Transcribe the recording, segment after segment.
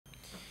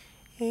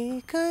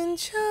हे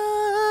कान्छा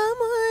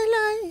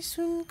मलाई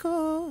सुनको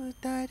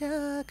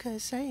तारा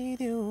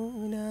खसाइदेऊ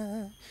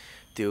न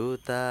त्यो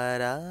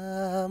तारा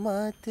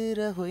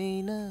मात्र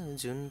होइन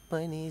जुन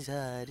पनि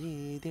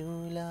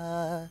झारिदेऊला।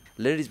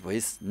 लेडिज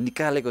भोइस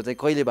निकालेको चाहिँ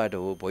कहिलेबाट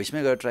हो?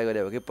 भोइसमै गएर ट्राई गरे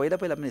हो कि पहिला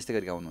पहिला पनि यस्तै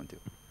गरी गाउनुहुन्थ्यो?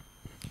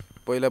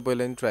 पहिला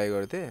पहिला नि ट्राई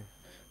गर्थेँ।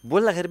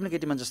 बोल्दाखेरि पनि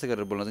केटी मान्छे जस्तै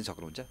गरेर बोल्न चाहिँ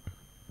सक्नुहुन्छ?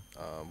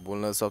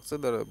 बोल्न सक्छ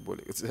तर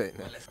बोलेको चाहिँ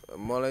होइन।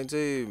 मलाई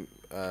चाहिँ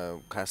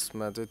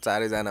खासमा चाहिँ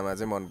चारैजनामा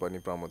चाहिँ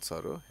मनपर्ने प्रमोद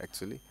सर हो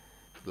एक्चुअली।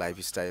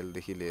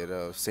 लाइफस्टाइलदेखि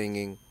लिएर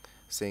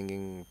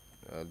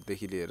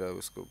सिङ्गिङदेखि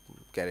लिएर उसको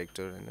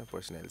क्यारेक्टर होइन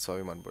पर्सनालिटी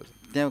सबै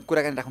मनपर्छ। त्यहाँ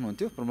कुराकानी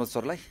राख्नुहुन्थ्यो प्रमोद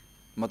सरलाई?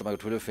 म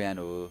तपाईँको ठुलो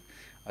फ्यान हो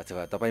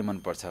अथवा तपाईँ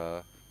मनपर्छ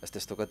यस्तो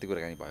यस्तो कति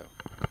कुराकानी भयो?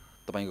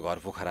 तपाईँको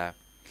घर पोखरा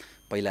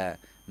पहिला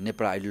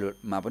नेपाल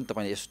आइडलमा पनि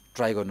तपाईँले यस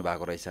ट्राई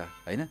गर्नुभएको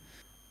रहेछ होइन?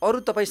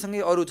 अरू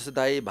तपाईँसँगै अरू जस्तो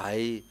दाइ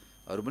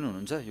भाइहरू पनि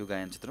हुनुहुन्छ यो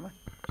गायन क्षेत्रमा?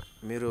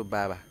 मेरो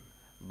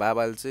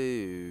बाबाले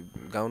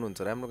चाहिँ गाउनुहुन्छ,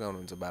 राम्रो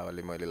गाउनुहुन्छ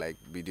बाबाले। मैले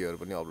लाइक भिडियोहरू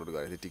पनि अपलोड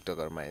गरेको थिएँ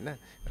टिकटकहरूमा होइन,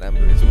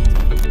 राम्रो रेस्पोन्स।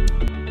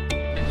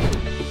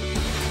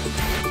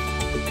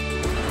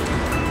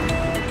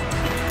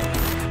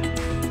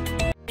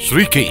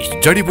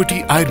 श्रीकेश जडीबुटी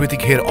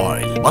आयुर्वेदिक हेयर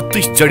ऑयल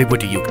 32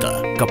 जडीबुटी युक्त,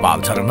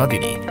 कपाल झर्न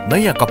नदिने,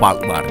 नयाँ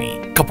कपाल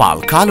उमार्ने,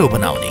 कपाल कालो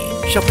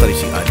बनाउने,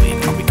 सप्तऋषि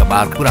आयुर्वेद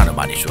अम्बिकाबार पुरानो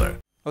मानेश्वर।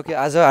 ओके,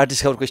 आज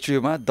आर्टिस्ट खबरको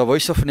स्टुडियोमा the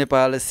voice of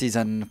Nepal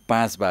season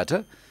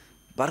 5बाट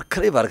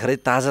भर्खरै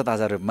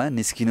ताजा रूपमा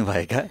निस्किनु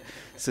भएका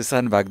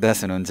सुशान्त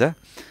बागदास हुनुहुन्छ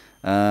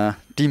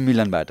टिम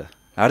मिलनबाट।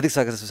 हार्दिक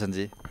स्वागत छ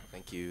सुशान्तजी।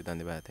 थ्याङ्क यू,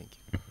 धन्यवाद, थ्याङ्क यू।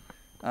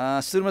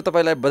 सुरुमा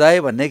तपाईँलाई बधाई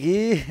भन्ने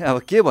कि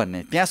अब के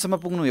भन्ने, त्यहाँसम्म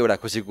पुग्नु एउटा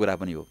खुसीको कुरा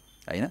पनि हो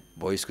होइन?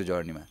 भोइसको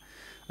जर्नीमा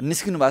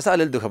निस्किनु भएको छ,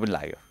 अलिअलि दुःख पनि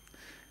लाग्यो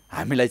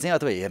हामीलाई चाहिँ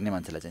अथवा हेर्ने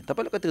मान्छेलाई चाहिँ।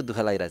 तपाईँलाई कतिको दुःख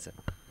लागिरहेछ?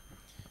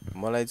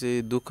 मलाई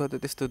चाहिँ दुःख त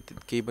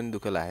त्यस्तो केही पनि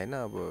दुःख लागेन।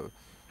 अब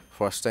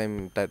फर्स्ट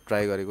टाइम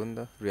ट्राई गरेको नि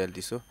त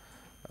रियालिटी सो,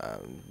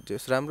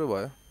 जस राम्रो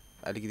भयो,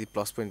 अलिकति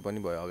प्लस पोइन्ट पनि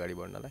भयो अगाडि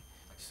बढ्नलाई,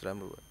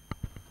 राम्रो भयो।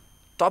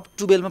 टप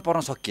 12मा पर्न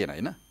सकिएन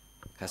होइन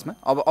खासमा?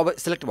 अब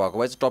सेलेक्ट भएको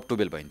भए चाहिँ टप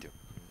 12 भइन्थ्यो।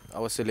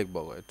 अब सेलेक्ट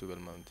भएको भए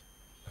 12मा हुन्थ्यो।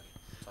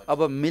 अब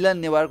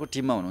मिलन नेवारको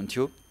टिममा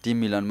हुनुहुन्थ्यो, टिम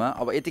मिलनमा।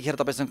 अब यतिखेर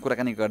तपाईँसँग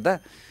कुराकानी गर्दा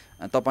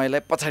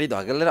तपाईँलाई पछाडि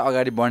धकेलेर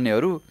अगाडि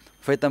बढ्नेहरू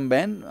फैतम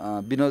ब्यान,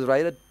 विनोद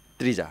राई र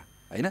त्रिजा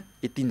होइन?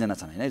 यी तिनजना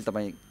छन् होइन?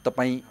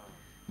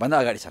 तपाईँभन्दा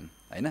अगाडि छन्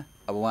होइन?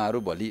 अब उहाँहरू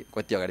भोलि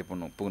कति अगाडि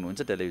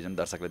पुग्नुहुन्छ टेलिभिजन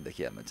दर्शकले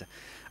देखिहाल्नुहुन्छ।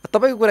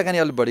 तपाईँको कुराकानी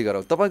अलिक बढी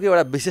गरौँ। तपाईँको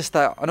एउटा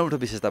विशेषता, अनौठो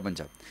विशेषता पनि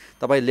छ।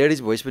 तपाईँ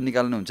लेडिज भोइस पनि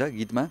निकाल्नुहुन्छ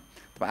गीतमा,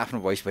 तपाईँ आफ्नो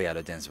भोइस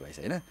भइहाल्यो जेन्ट्स भोइस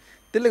होइन?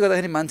 त्यसले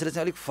गर्दाखेरि मान्छेले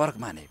चाहिँ अलिक फरक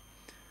माने।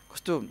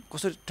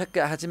 कस्तो ठ्याक्कै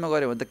आँखाचीमा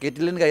गऱ्यो भने त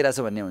केटीले पनि गाइरहेछ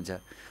भन्ने हुन्छ।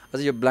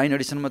 अझ यो ब्लाइन्ड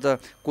अडिसनमा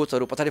त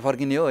कोचहरू पछाडि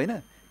फर्किने हो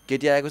होइन?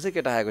 केटी आएको छ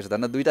केटा आएको छ,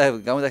 धन्न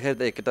दुइटा गाउँदाखेरि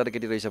त केटा र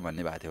केटी रहेछ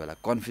भन्ने भएको थियो होला,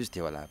 कन्फ्युज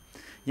थियो होला।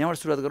 यहाँबाट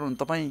सुरुवात गरौँ न।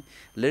 तपाईँ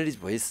लेडिज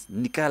भोइस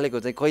निकालेको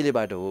चाहिँ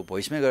कहिलेबाट हो?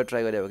 भोइसमै गएर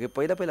ट्राई गरे हो कि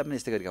पहिला पहिला पनि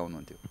यस्तै गरी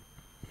गाउनुहुन्थ्यो?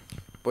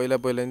 पहिला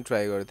पहिला नि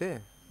ट्राई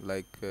गर्थेँ।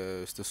 लाइक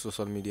यस्तो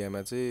सोसल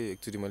मिडियामा चाहिँ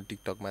एक्चुअली मैले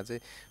टिकटकमा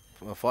चाहिँ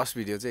फर्स्ट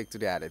भिडियो चाहिँ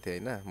एक्चुअली हालेको थिएँ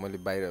होइन? मैले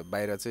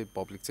बाहिर चाहिँ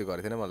पब्लिक चाहिँ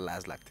गरेको थिएन, मलाई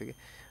लाज लाग्थ्यो कि।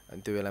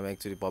 अनि त्यो बेलामा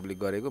एक्चुअली पब्लिक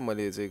गरेको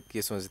मैले चाहिँ के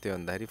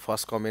सोच्थेँ भन्दाखेरि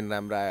फर्स्ट कमेन्ट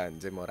राम्रो आयो भने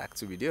चाहिँ म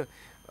राख्छु भिडियो,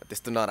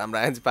 त्यस्तो नराम्रो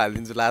आयो भने चाहिँ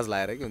पालिदिन्छु, लाज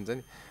लागेर कि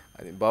हुन्छ नि।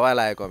 अनि बबाल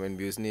आयो कमेन्ट,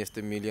 भ्युज नि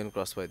यस्तो मिलियन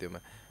क्रस भयो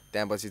त्योमा।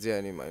 त्यहाँपछि चाहिँ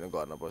अनि मैले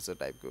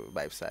गर्नुपर्छ टाइपको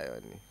भाइब्स आयो,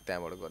 अनि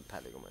त्यहाँबाट गर्न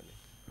थालेको मैले।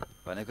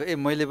 भनेको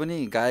मैले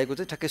पनि गाएको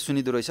चाहिँ ठ्याक्कै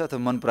सुनिदो रहेछ अथवा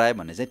मन परायो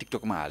भन्ने चाहिँ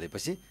टिकटकमा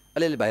हालेपछि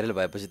अलिअलि भाइरल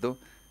भएपछि त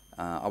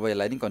अब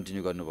यसलाई नि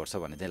कन्टिन्यू गर्नुपर्छ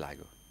भन्ने चाहिँ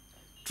लाग्यो।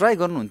 ट्राई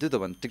गर्नुहुन्थ्यो त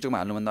भने टिकटकमा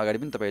हाल्नुभन्दा अगाडि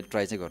पनि तपाईँ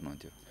ट्राई चाहिँ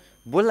गर्नुहुन्थ्यो?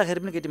 बोल्दाखेरि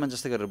पनि केटी मान्छे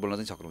जस्तै गरेर बोल्न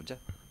चाहिँ सक्नुहुन्छ?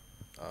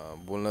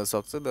 बोल्न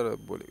सक्छ तर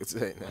बोलेको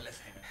चाहिँ छैन।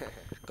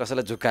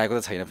 कसैलाई झुक्काएको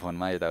त छैन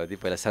फोनमा यताउति?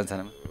 पहिला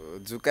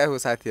सानसानोमा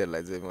झुक्काएको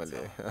साथीहरूलाई चाहिँ मैले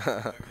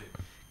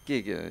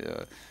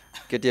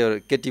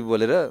केटी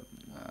बोलेर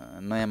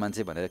नयाँ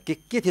मान्छे भनेर के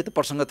थियो त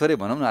प्रसङ्ग? थोरै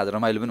भनौँ न, आज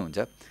रमाइलो पनि हुन्छ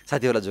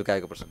साथीहरूलाई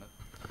झुकाएको प्रसङ्ग।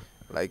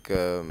 लाइक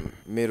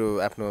मेरो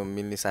आफ्नो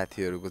मिल्ने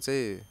साथीहरूको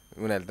चाहिँ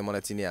उनीहरूले त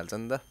मलाई चिनिहाल्छ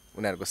नि त,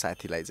 उनीहरूको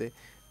साथीलाई चाहिँ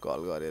कल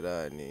गरेर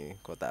अनि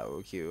कता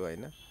हो के हो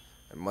होइन,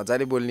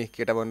 मजाले बोल्ने।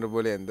 केटा भनेर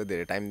बोल्यो भने त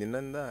धेरै टाइम दिन्न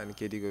नि त, अनि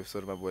केटीको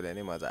स्वरमा बोल्यो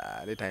भने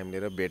मजाले टाइम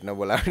लिएर भेट्न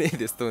बोलाउने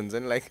त्यस्तो हुन्छ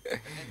नि। लाइक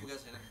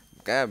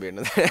कहाँ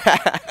भेट्न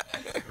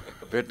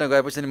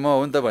गएपछि नि म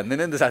हो नि त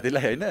भन्दैन नि त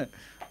साथीलाई होइन?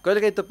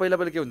 कहिलेकाहीँ त पहिला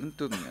के हुन्थ्यो नि,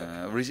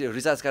 त्यो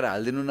रिचार्ज गरेर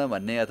हालिदिनु न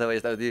भन्ने अथवा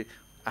यताउति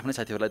आफ्नै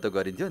साथीहरूलाई त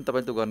गरिन्थ्यो नि।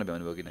 तपाईँले त गर्न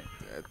भ्याउनुभयो कि नै?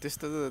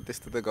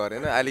 त्यस्तो त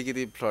गरेन,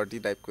 अलिकति फ्लर्टी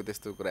टाइपको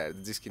त्यस्तो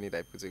कुराहरू जिस्किने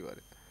टाइपको चाहिँ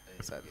गरेँ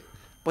साथी।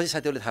 पछि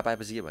साथीहरूले थाहा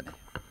पाएपछि के भने?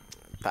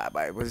 थाहा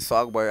पाएपछि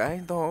सक भयो,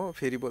 आएँ त हो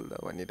फेरि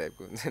बोल्दा भन्ने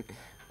टाइपको हुन्छ नि।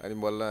 अनि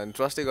बल्ल अनि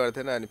ट्रस्टै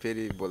गर्थेन, अनि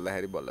फेरि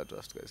बोल्दाखेरि बल्ल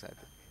ट्रस्ट गरेँ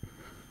साथी।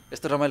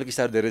 यस्तो रमाइलो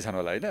किस्साहरू धेरै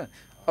छन् होला होइन?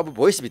 अब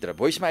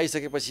भोइसमा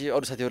आइसकेपछि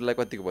अरू साथीहरूलाई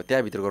कतिको भयो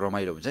त्यहाँभित्रको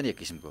रमाइलो हुन्छ नि एक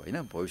किसिमको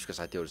होइन? भोइसको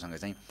साथीहरूसँग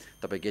चाहिँ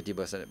तपाईँ केटी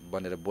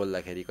बनेर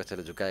बोल्दाखेरि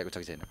कसैलाई झुकाएको छ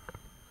कि छैन?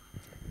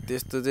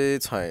 त्यस्तो चाहिँ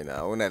छैन,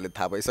 उनीहरूले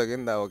थाहा पाइसक्यो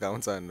नि त अब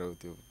गाउँछ भनेर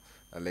त्यो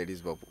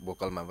लेडिज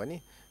भोकलमा पनि,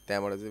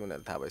 त्यहाँबाट चाहिँ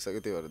उनीहरूले थाहा पाइसक्यो,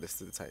 त्यो भएर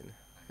त्यस्तो चाहिँ छैन।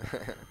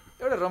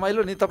 एउटा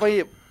रमाइलो नि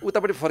तपाईँ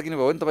उतापट्टि फर्किनु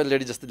भयो भने तपाईँ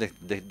लेडिज जस्तै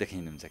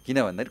देखिनुहुन्छ किन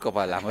भन्दाखेरि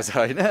कपाल लामो छ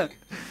होइन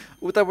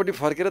उतापट्टि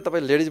फर्केर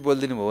तपाईँ लेडिज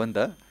बोलिदिनु भयो नि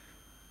त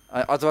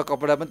अथवा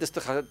कपडा पनि त्यस्तो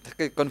खालको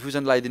ठ्याक्कै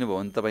कन्फ्युजन लगाइदिनु भयो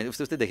भने तपाईँ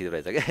उस्तै देखिँदो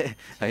रहेछ क्या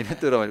होइन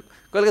त्यो रमाइलो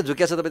कहिले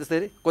झुक्या छ तपाईँ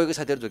त्यस्तै कोही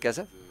साथीहरू झुक्या छ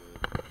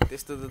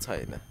त्यस्तो त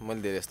छैन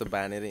मैले धेरै जस्तो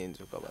बाँधेरै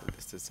हिँड्छु कपाल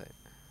त्यस्तो छैन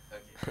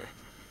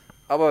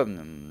अब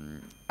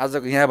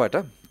आजको यहाँबाट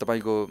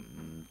तपाईँको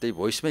त्यही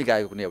भोइसमै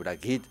गाएको कुनै एउटा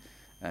गीत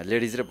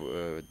लेडिज र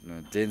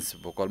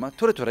जेन्ट्स भोकलमा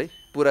थोरै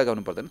पुरा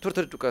गाउनु पर्दैन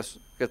थोरै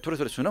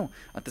सुनौँ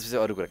अनि त्यसपछि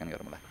अरू कुराकानी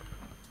गरौँ होला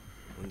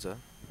हुन्छ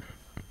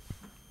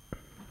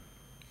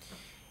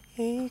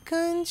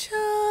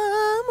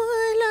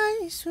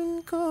मलाई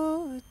सुनको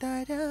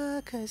तारा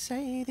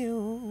खसाइदेऊ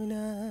न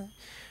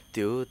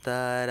त्यो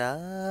तारा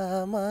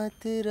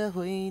मात्र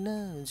होइन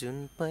जुन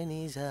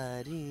पनि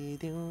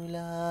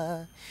झारिदेऊला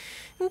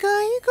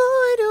गाई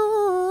गोरु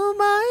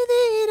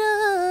बाँधेर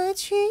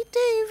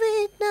छिटै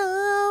भेट्न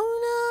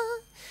आउन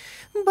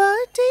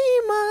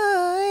बाटैमा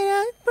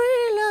रात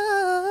पर्ला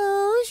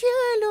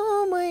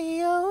उज्यालोमै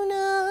आउन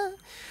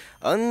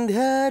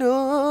अन्ध्यारो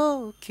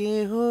के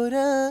हो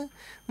र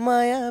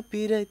माया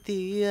पिरती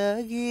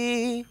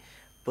अघि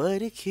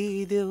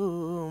पर्खिदेऊ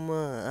म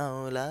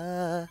आउला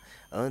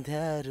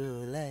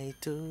अँध्यारोलाई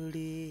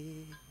टोडी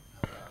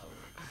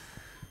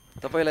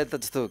तपाईँलाई त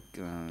जस्तो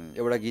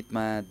एउटा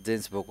गीतमा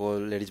जेन्ट्स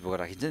भोकल लेडिज भोकल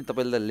राखिन्छ नि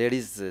तपाईँले त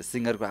लेडिज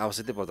सिङ्गरको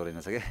आवश्यकतै पर्दो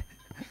रहेनछ क्या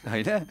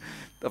होइन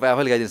तपाईँ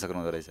आफैले गाइदिन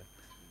सक्नुहुँदो रहेछ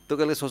त्यो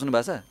कहिले सोच्नु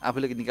भएको छ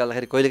आफूले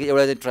निकाल्दाखेरि कहिले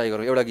एउटा चाहिँ ट्राई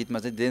गरौँ एउटा गीतमा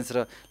चाहिँ जेन्ट्स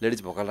र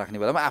लेडिज भोकल राख्ने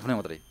बेलामा आफ्नै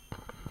मात्रै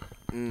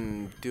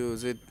त्यो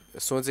चाहिँ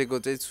सोचेको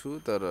चाहिँ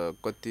छु तर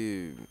कति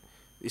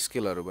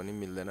स्केलहरू पनि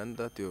मिल्दैन नि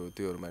त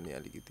त्योहरूमा नि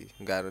अलिकति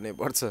गाह्रो नै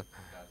पर्छ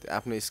त्यो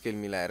आफ्नो स्केल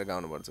मिलाएर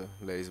गाउनुपर्छ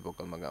लेडिज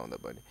भोकलमा गाउँदा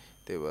पनि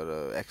त्यही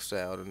भएर एक्स्ट्रा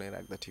अरू नै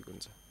राख्दा ठिक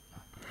हुन्छ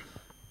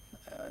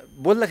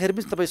बोल्दाखेरि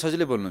पनि तपाईँ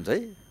सजिलै बोल्नुहुन्छ है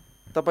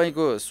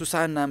तपाईँको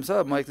सुसान नाम छ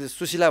म एकचोटि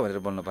सुशीला भनेर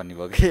बोल्नुपर्ने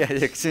भयो कि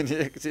एकछिन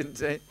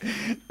चाहिँ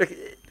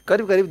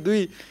करिब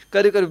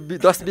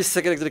 10-20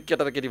 सेकेन्ड एकचोटि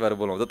केटा र केटी भएर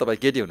बोलाउँदा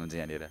तपाईँ केटी हुनुहुन्छ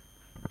यहाँनिर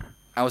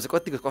आवाज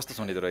चाहिँ कस्तो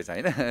सुनिँदो रहेछ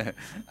होइन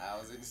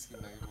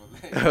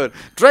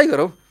ट्राई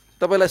गरौँ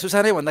तपाईँलाई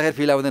सुसानै भन्दाखेरि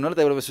फिल आउँदैन होला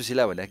त्यही भएर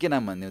सुशीला भने के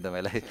नाम भनिदिउँ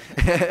तपाईँलाई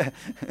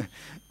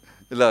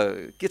ल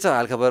के छ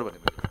हालखबर भने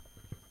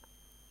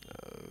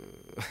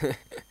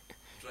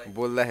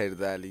बोल्दाखेरि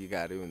त अलिक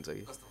गाह्रै हुन्छ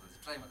कि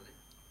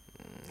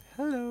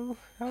हेलो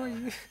हाउ आर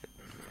यु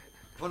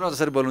फोनमा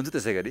जसरी बोल्नुहुन्छ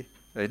त्यसै गरी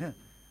होइन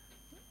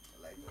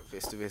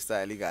फेस टु फेस त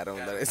अलिक गाह्रो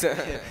हुँदो रहेछ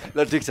ल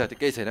ठिक छ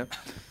केही छैन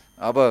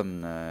अब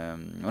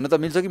हुन त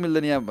मिल्छ कि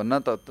मिल्दैन यहाँ भन्न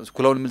त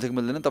खुलाउनु मिल्छ कि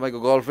मिल्दैन तपाईँको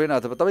गर्लफ्रेन्ड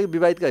अथवा तपाईँको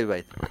विवाहित का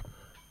विवाहित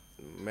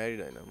म्यारिड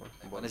होइन म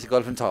भनेपछि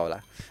गर्लफ्रेन्ड छ होला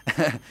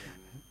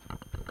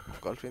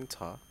गर्लफ्रेन्ड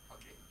छ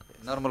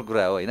नर्मल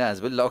कुरा हो होइन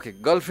आजभोलि ल ओके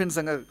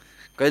गर्लफ्रेन्डसँग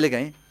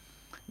कहिलेकाहीँ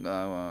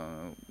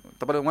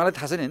तपाईँलाई उहाँलाई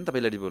थाहा छैन नि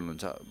तपाईँ लेडी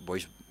बोल्नुहुन्छ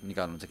भोइस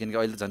निकाल्नुहुन्छ किनकि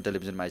अहिले झन्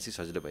टेलिभिजनमा आइसक्यो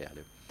सजिलो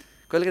भइहाल्यो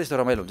कहिलेकाहीँ त्यस्तो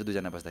रमाइलो हुन्छ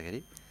दुईजना बस्दाखेरि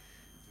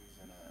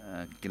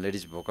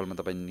लेडिज भोकलमा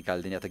तपाईँ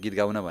निकालिदिने अथवा गीत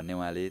गाउन भन्ने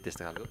उहाँले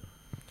त्यस्तो खालको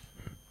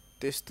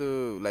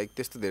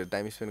त्यस्तो धेरै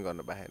टाइम स्पेन्ड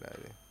गर्न पाएन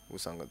अहिले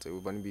उसँग चाहिँ ऊ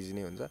पनि बिजी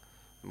नै हुन्छ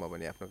म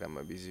पनि आफ्नो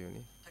काममा बिजी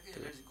हुने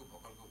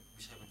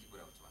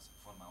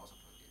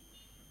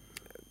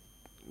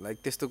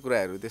त्यस्तो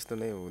कुराहरू त्यस्तो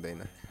नै हुँदैन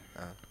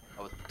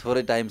अब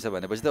थोरै टाइम छ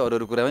भनेपछि त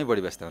अरू कुरामै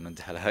बढी व्यस्त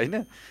हुनुहुन्छ होला होइन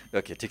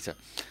ओके ठिक छ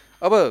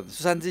अब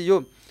सुशान्तजी यो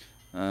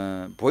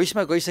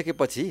भोइसमा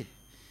गइसकेपछि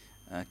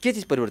के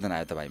चिज परिवर्तन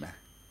आयो तपाईँमा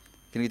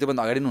किनकि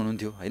त्योभन्दा अगाडि पनि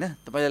हुनुहुन्थ्यो होइन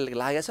तपाईँलाई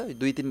लागेको छ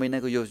 2-3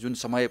 महिनाको यो जुन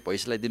समय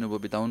भोइसलाई दिनुभयो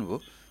बिताउनु भयो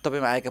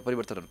तपाईँमा आएका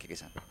परिवर्तनहरू के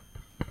छन्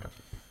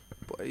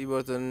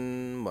परिवर्तन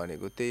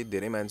भनेको त्यही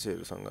धेरै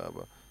मान्छेहरूसँग अब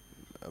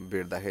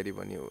भेट्दाखेरि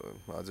पनि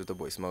हजुर त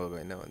भोइसमा गएको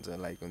होइन भन्छ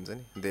लाइक हुन्छ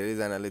नि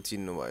धेरैजनाले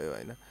चिन्नुभयो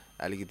होइन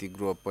अलिकति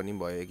ग्रोअप पनि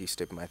भयो एक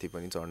स्टेप माथि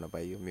पनि चढ्न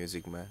पाइयो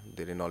म्युजिकमा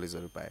धेरै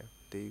नलेजहरू पायो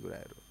त्यही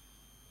कुराहरू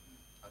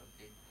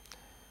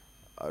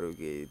अरू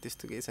केही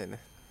त्यस्तो केही छैन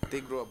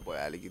त्यही ग्रोअप भयो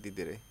अलिकति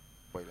धेरै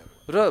पहिला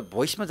र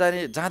भोइसमा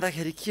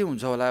जाँदाखेरि के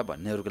हुन्छ होला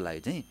भन्नेहरूको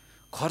लागि चाहिँ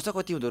खर्च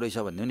कति हुँदो रहेछ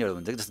भन्ने पनि एउटा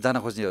हुन्छ कि जस्तो जान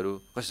खोज्नेहरू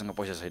कसैसँग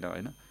पैसा छैन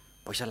होइन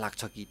पैसा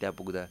लाग्छ कि त्यहाँ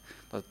पुग्दा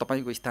तर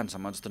तपाईँको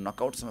स्थानसम्म जस्तो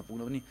नकआउटसम्म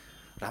पुग्नु पनि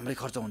राम्रै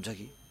खर्च हुन्छ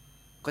कि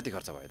कति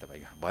खर्च भयो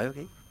तपाईँको भयो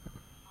केही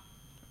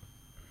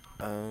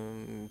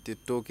त्यो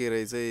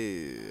टोकेरै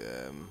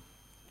चाहिँ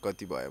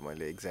कति भयो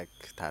मैले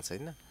एक्ज्याक्ट थाहा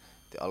छैन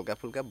त्यो हल्का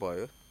फुल्का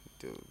भयो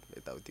त्यो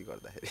यताउति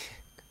गर्दाखेरि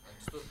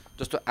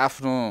जस्तो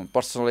आफ्नो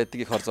पर्सनल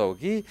यतिकै खर्च हो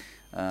कि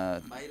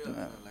लाइक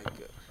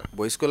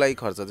भोइसको लागि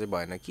खर्च चाहिँ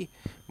भएन कि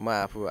म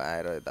आफू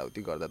आएर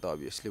यताउति गर्दा त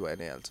अभियसली भइ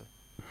नै हाल्छ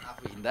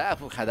आफू हिँड्दा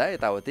आफू खाँदा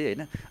यताउति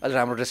होइन अलिक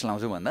राम्रो ड्रेस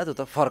लाउँछु भन्दा त्यो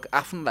त फरक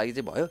आफ्नो लागि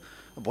चाहिँ भयो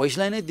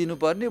भोइसलाई नै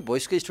दिनुपर्ने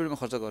भोइसकै स्टुडियोमा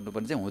खर्च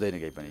गर्नुपर्ने चाहिँ हुँदैन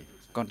केही पनि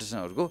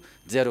कन्टेस्टेन्टहरूको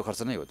जेरो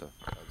खर्च नै हो त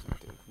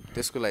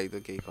त्यसको लागि त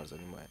केही खर्च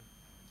नि भएन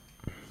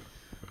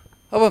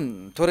अब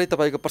थोरै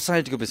तपाईँको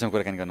पर्सनालिटीको विषयमा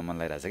कुराकानी गर्न मन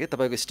लागिरहेछ कि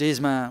तपाईँको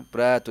स्टेजमा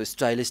पुरा त्यो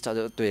स्टाइलिस्ट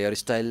त्यो हेयर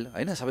स्टाइल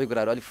होइन सबै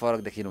कुराहरू अलिक फरक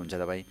देखिनुहुन्छ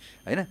तपाईँ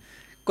होइन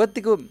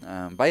कतिको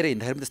बाहिर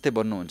हिँड्दाखेरि पनि त्यस्तै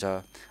बन्नुहुन्छ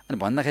अनि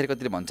भन्दाखेरि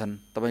कतिले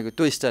भन्छन् तपाईँको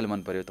त्यो स्टाइल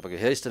मन पऱ्यो, तपाईँको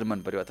हेयर स्टाइल मन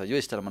पऱ्यो अथवा यो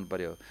स्टाइल मन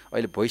पऱ्यो।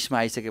 अहिले भोइसमा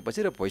आइसकेपछि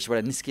र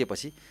भोइसबाट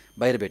निस्किएपछि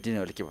बाहिर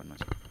भेटिनेहरूले के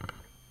भन्नुहुन्छ?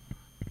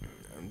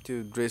 त्यो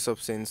ड्रेसअप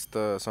सेन्स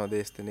त सधैँ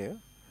यस्तै नै हो,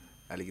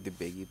 अलिकति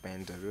बेगी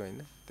प्यान्टहरू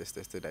होइन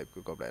त्यस्तै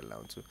टाइपको कपडाहरू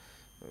लाउँछु।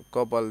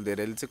 कपाल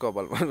धेरैले चाहिँ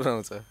कपाल मन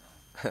पराउँछ।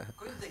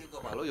 कहिलेदेखि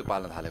कपाल हो यो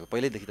पाल्न थालेको?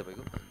 पहिल्यैदेखि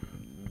तपाईँको?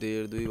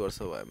 1.5-2 वर्ष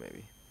भयो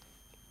मेबी।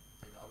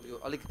 अब यो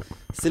अलिक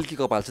सिल्की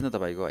कपाल छ नि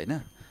तपाईँको होइन?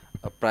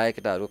 प्रायः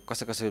केटाहरू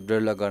कसै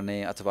ड्रेडलक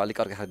गर्ने अथवा अलिक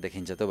अर्का खालको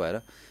देखिन्छ, त्यो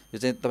भएर यो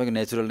चाहिँ तपाईँको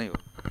नेचुरल नै हो?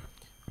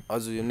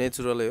 हजुर यो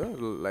नेचुरलै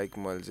हो। लाइक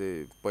मैले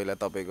चाहिँ पहिला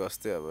तपाईँको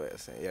जस्तै अब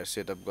हेयर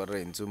सेटअप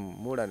गरेर हिँड्छु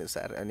मुड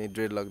अनुसार, अनि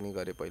ड्रेड लग्ने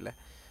गरेँ पहिला,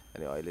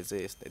 अनि अहिले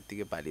चाहिँ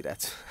यत्तिकै पालिरहेको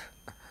छु।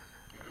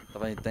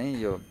 तपाईँ चाहिँ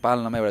यो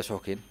पाल्नमा एउटा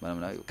सौखिन भनौँ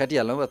न,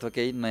 काटिहाल्नु अथवा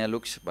केही नयाँ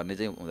लुक्स भन्ने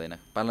चाहिँ हुँदैन,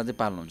 पाल्न चाहिँ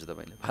पाल्नुहुन्छ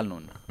तपाईँले,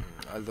 फाल्नुहुन्न?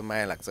 अहिले त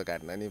माया लाग्छ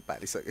काट्न नि,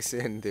 पालिसकेपछि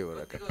अनि त्यही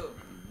भएर।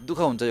 दुःख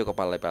हुन्छ यो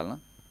कपाललाई पाल्न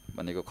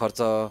भनेको, खर्च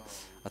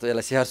अथवा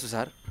यसलाई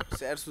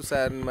स्याहार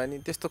सुसारमा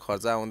नि त्यस्तो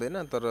खर्च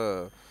आउँदैन, तर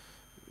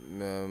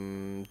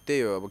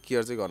त्यही हो अब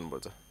केयर चाहिँ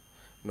गर्नुपर्छ,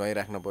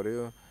 नुहाइराख्नु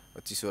पऱ्यो,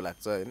 चिसो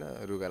लाग्छ होइन,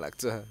 रुगा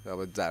लाग्छ, अब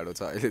जाडो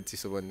छ अहिले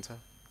चिसो पनि छ,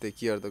 त्यही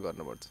केयर त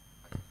गर्नुपर्छ।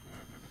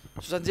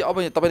 सुशान्तजी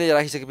अब तपाईँले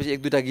राखिसकेपछि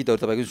 1-2टा गीतहरू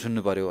तपाईँको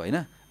सुन्नु पऱ्यो होइन?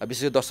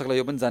 विशेष गरी दर्शकलाई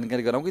यो पनि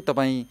जानकारी गराउँ कि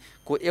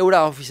तपाईँको एउटा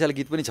अफिसियल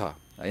गीत पनि छ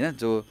होइन,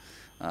 जो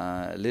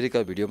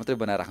लिरिकल भिडियो मात्रै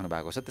बनाएर राख्नु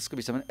भएको छ, त्यसको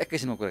विषयमा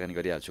एकैछिनमा कुराकानी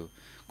गरिहाल्छु।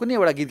 कुनै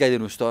एउटा गीत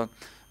गाइदिनुहोस् त,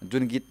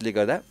 जुन गीतले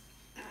गर्दा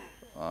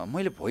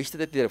मैले भोइस त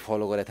त्यति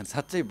फलो गरेको थिएँ,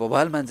 साँच्चै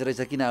बवाल मान्छे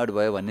रहेछ, किन आउट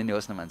भयो भन्ने नि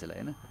होस् न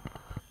मान्छेलाई होइन?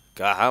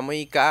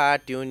 कहाँमै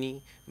काट्यो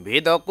नि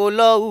भेदको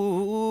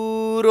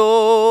लौरो,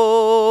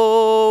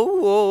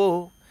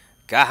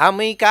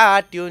 कहाँमै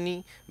काट्यो नि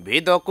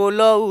भेदको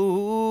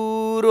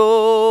लौरो,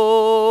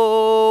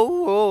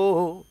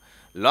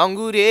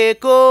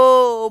 लङ्गुरेको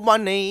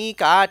मनै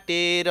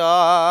काटेर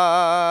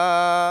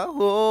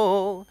हो,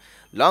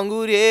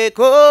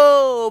 लङ्गुरेको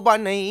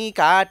मनै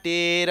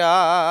काटेर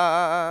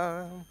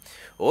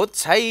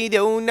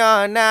ओछ्याइदेऊ न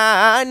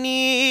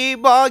नानी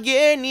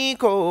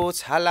बगेनीको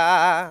छाला,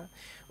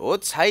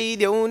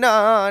 ओछ्याइदेऊ न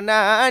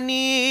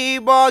नानी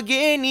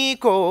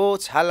बगेनीको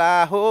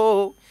छाला हो,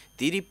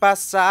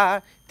 तिरिपासा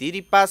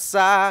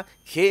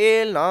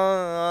खेल्न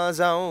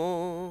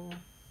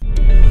जाउँ।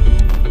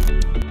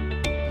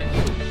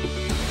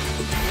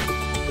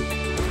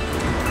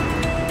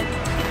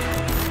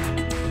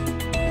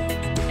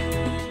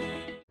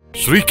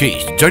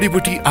 श्रीकेश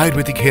जडीबुटी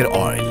आयुर्वेदिक हेयर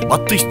ऑयल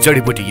 32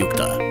 जडीबुटी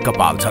युक्त,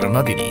 कपाल झर्न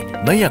नदिने,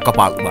 नयाँ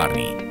कपाल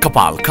उमार्ने,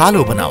 कपाल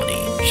कालो बनाउने,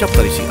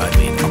 सप्तऋषि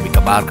आयुर्वेद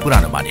अम्बिकाबार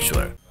पुरानो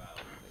मानेश्वर।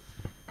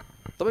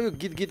 तपाईँको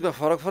गीतमा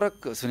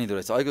फरक सुनिँदो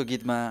रहेछ। अहिलेको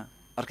गीतमा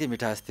अर्कै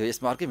मिठास थियो,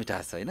 यसमा अर्कै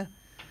मिठास छ होइन?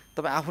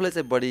 तपाईँ आफूलाई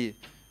चाहिँ बढी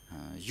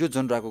यो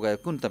जनराको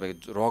गायक कुन?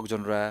 तपाईँको रक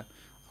जनरा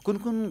कुन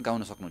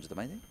गाउन सक्नुहुन्छ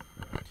तपाईँ चाहिँ?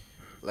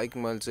 लाइक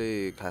मैले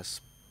चाहिँ खास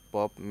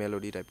पप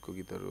मेलोडी टाइपको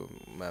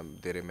गीतहरूमा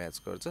धेरै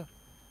म्याच गर्छ,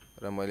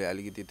 र मैले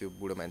अलिकति त्यो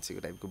बुढो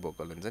मान्छेको टाइपको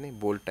भोकल हुन्छ नि,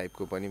 बोल्ड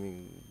टाइपको पनि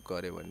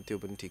गऱ्यो भने त्यो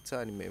पनि ठिक छ,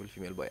 अनि मेल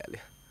फिमेल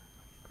भइहाल्यो।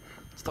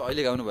 जस्तो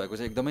अहिले गाउनु भएको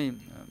चाहिँ एकदमै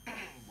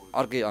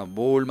अर्कै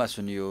बोल्डमा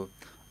सुनियो,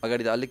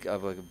 अगाडि त अलिक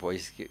अब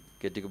भोइस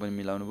केटीको पनि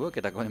मिलाउनु भयो,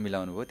 केटाको पनि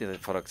मिलाउनु भयो, त्यो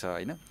फरक छ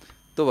होइन?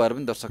 त्यो भएर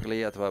पनि दर्शकले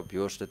अथवा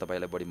भ्युअर्सले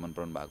तपाईँलाई बढी मन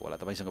पराउनु भएको होला,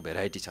 तपाईँसँग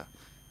भेराइटी छ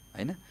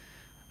होइन?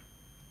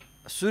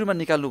 सुरुमा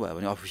निकाल्नु भयो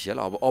भने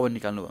अफिसियल, अब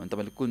निकाल्नु भयो भने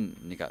तपाईँले कुन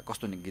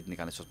कस्तो गीत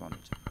निकाल्ने सोचमा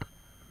हुनुहुन्छ?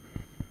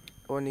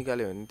 अब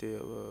निकाल्यो भने त्यो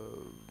अब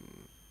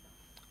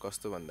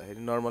कस्तो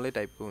भन्दाखेरि नर्मलै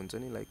टाइपको हुन्छ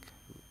नि, लाइक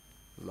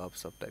लभ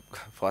सब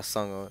टाइपको। फर्स्ट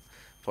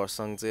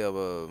सङ चाहिँ अब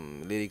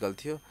लिरिकल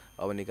थियो,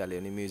 अब निकाल्यो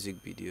भने म्युजिक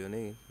भिडियो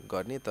नै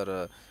गर्ने,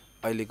 तर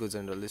अहिलेको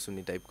जेनरलले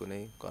सुन्ने टाइपको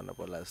नै गर्न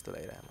पर्ला जस्तो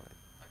लागिरहेको मलाई।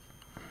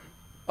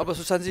 अब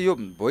सुशान्तजी यो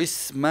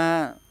भोइसमा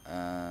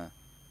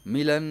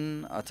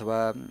मिलन अथवा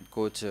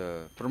कोच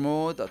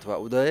प्रमोद अथवा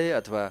उदय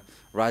अथवा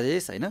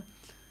राजेश होइन,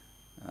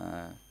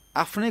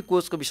 आफ्नै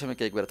कोचको विषयमा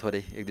केही कुरा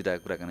थोरै 1-2टा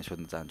कुराकानी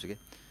सोध्न चाहन्छु कि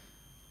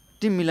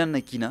टिम मिलन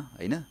नै किन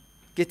होइन,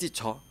 के चिज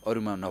छ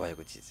अरूमा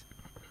नभएको चिज?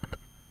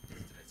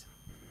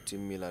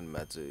 टिम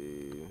मिलनमा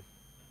चाहिँ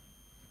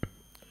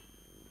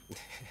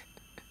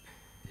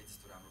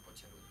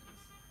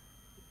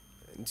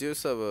जे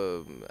सब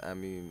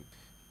हामी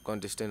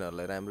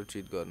कन्टेस्टेन्टहरूलाई राम्रो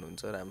ट्रिट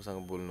गर्नुहुन्छ,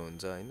 राम्रोसँग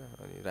बोल्नुहुन्छ होइन,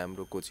 अनि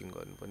राम्रो कोचिङ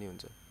गर्नु पनि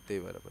हुन्छ, त्यही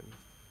भएर पनि।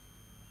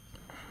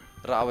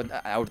 र अब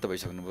आउट त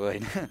भइसक्नु भयो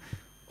होइन,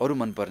 अरू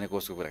मनपर्ने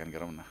कोचको कुराकानी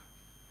गरौँ न।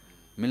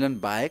 मिलन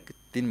बाहेक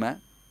तिनमा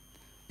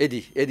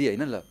यदि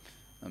होइन ल,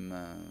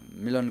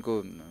 मिलनको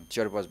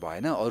चेयरपर्सन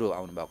भएन, अरू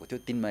आउनु भएको थियो,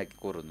 तिनमा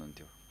को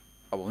हुनुहुन्थ्यो?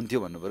 अब हुन्थ्यो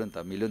भन्नु पऱ्यो नि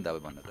त, मिल्यो नि त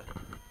अब भन्नु त।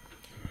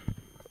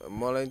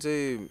 मलाई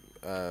चाहिँ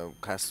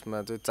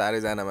खासमा चाहिँ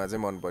चारैजनामा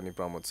चाहिँ मनपर्ने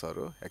प्रमोद सर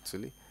हो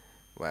एक्चुअली।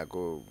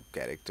 उहाँको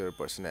क्यारेक्टर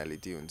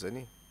पर्सनालिटी हुन्छ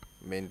नि,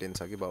 मेन्टेन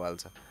छ कि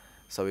बवाल छ,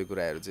 सबै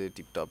कुराहरू चाहिँ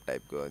टिपटप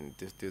टाइपको, अनि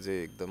त्यो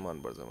चाहिँ एकदम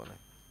मनपर्छ मलाई।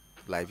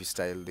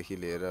 लाइफस्टाइलदेखि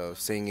लिएर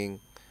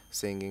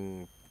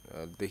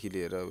सिङ्गिङदेखि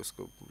लिएर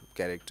उसको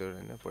क्यारेक्टर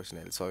होइन,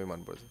 पर्सनालिटी सबै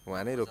मनपर्छ।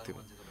 उहाँ नै रोक्थ्यो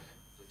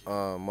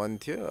मन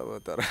थियो अब,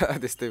 तर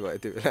त्यस्तै भयो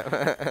त्यो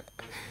बेलामा।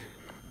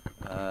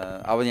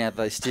 अब यहाँ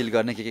त स्टिल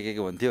गर्ने के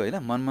हुन्थ्यो होइन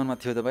मनमा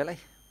थियो तपाईँलाई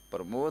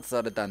प्रमोद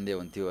सरले तानिदियो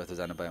हुन्थ्यो अथवा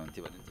जान पाए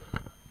हुन्थ्यो भन्ने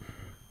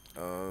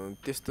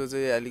त्यस्तो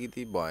चाहिँ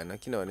अलिकति भएन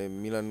किनभने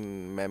मिलन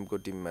म्यामको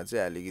टिममा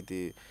चाहिँ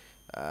अलिकति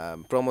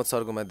प्रमोद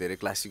सरकोमा धेरै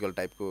क्लासिकल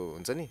टाइपको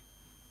हुन्छ नि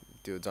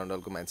त्यो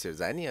जनरलको मान्छेहरू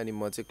जाने अनि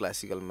म चाहिँ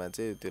क्लासिकलमा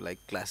चाहिँ त्यो लाइक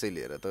क्लासै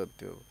लिएर त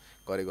त्यो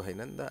गरेको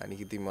छैन नि त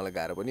अलिकति मलाई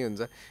गाह्रो पनि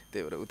हुन्छ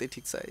त्यही भएर उतै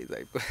ठिक छ है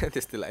टाइपको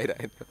त्यस्तै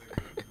लागिरहेको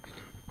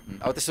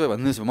अब त्यसो भए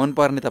भन्नुहोस्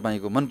मनपर्ने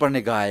तपाईँको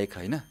मनपर्ने गायक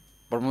होइन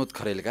प्रमोद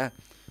खरेलका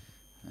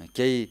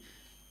केही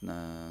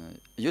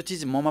यो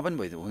चिज ममा पनि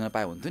हुन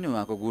पाए हुन्थ्यो नि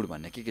उहाँको गुण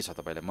भन्ने के छ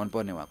तपाईँलाई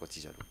मनपर्ने उहाँको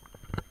चिजहरू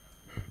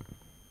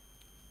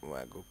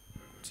उहाँको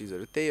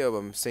चिजहरू त्यही अब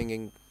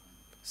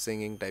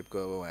सिङ्गिङ टाइपको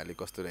अब उहाँले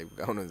कस्तो टाइपको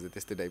गाउनुहुन्छ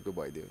त्यस्तै टाइपको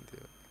भइदियो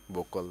हुन्थ्यो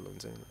भोकल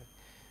हुन्छ नि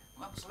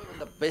उहाँको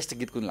सबैभन्दा बेस्ट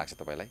गीत कुन लाग्छ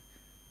तपाईँलाई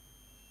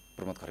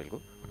प्रमोद खरेलको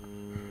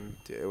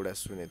त्यो एउटा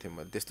सुनेको थिएँ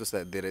मैले त्यस्तो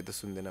धेरै त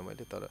सुन्दिनँ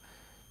मैले तर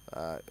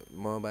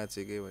म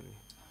बाँचेकै भन्ने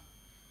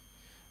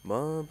म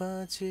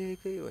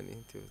बाँचेकै भन्ने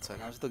त्यो छ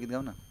त गीत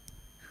गाउन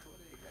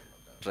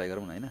ट्राई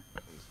गरौँ न होइन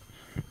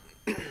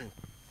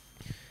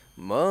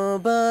म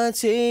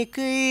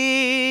बाँचेकै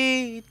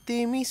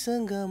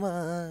तिमीसँग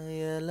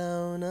माया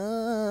लाउन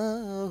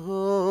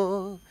हो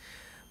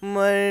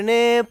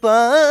मर्ने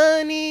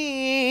पानी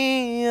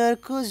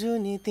अर्को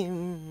जुनी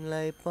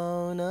तिमीलाई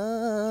पाउन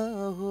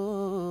हो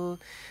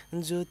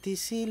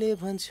ज्योतिषीले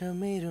भन्छ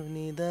मेरो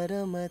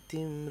निधारमा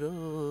तिम्रो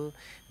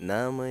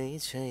नामै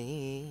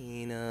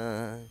छैन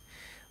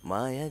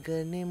माया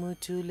गर्ने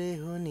मुटुले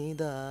हो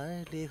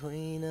निधारले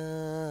होइन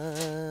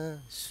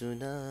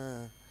सुन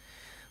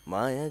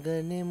माया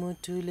गर्ने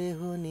मुटुले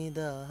हो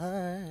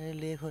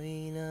निधारले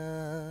होइन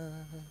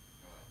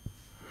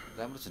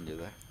राम्रो सुन्यो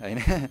त होइन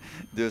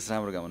जोस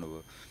राम्रो गाउनु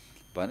भयो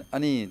भने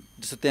अनि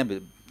जस्तो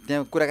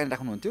त्यहाँ कुराकानी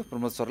राख्नुहुन्थ्यो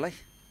प्रमोद सरलाई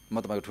म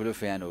तपाईँको ठुलो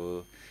फ्यान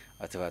हो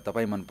अथवा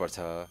तपाईँ मनपर्छ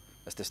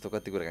यस्तो यस्तो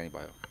कति कुराकानी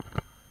भयो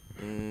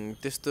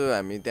त्यस्तो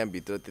हामी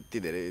त्यहाँभित्र त्यति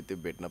धेरै त्यो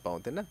भेट्न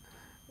पाउँथेन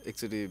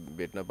एकचोटि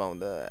भेट्न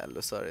पाउँदा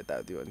हेलो सर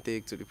यताउति भने त्यही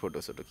एकचोटि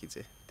फोटोसोटो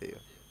खिचेँ त्यही हो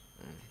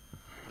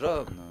र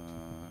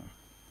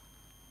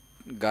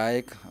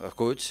गायक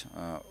कोच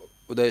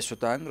उदय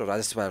सुताङ र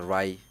राजेश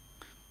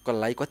राईको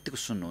लागि कतिको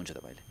सुन्नुहुन्छ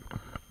तपाईँले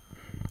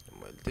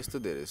मैले त्यस्तो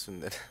धेरै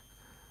सुन्दैन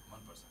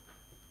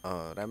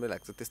राम्रै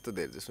लाग्छ त्यस्तो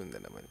धेरै चाहिँ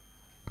सुन्दैन मैले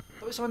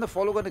तपाईँ सबैभन्दा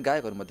फलो गर्ने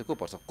गायकहरूमध्ये को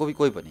पर्छ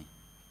कोही पनि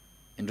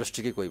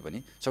इन्डस्ट्रीकै कोही पनि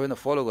सबैभन्दा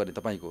फलो गर्ने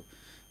तपाईँको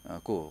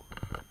को हो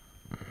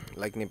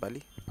लाइक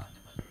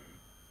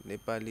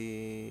नेपाली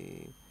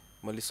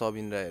मैले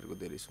सबिन राईहरूको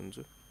धेरै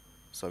सुन्छु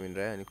सबिन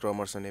राई अनि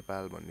क्रमर्श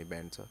नेपाल भन्ने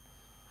ब्यान्ड छ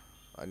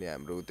अनि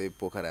हाम्रो उतै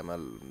पोखरामा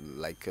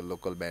लाइक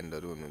लोकल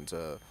ब्यान्डहरू हुनुहुन्छ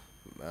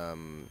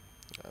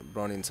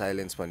ब्रन इन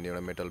साइलेन्स भन्ने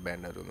एउटा मेटल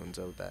ब्यान्डहरू हुनुहुन्छ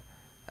उता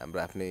हाम्रो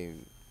आफ्नै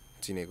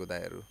चिनेको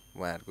दाइहरू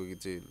उहाँहरूको गीत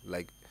चाहिँ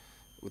लाइक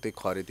उतै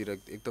खरेतिर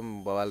एकदम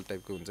बवाल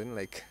टाइपको हुन्छ नि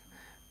लाइक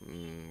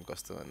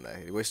कस्तो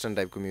भन्दाखेरि वेस्टर्न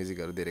टाइपको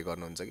म्युजिकहरू धेरै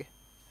गर्नुहुन्छ कि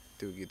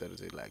त्यो गीतहरू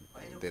चाहिँ लाइक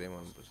धेरै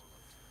मनपर्छ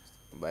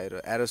बाहिर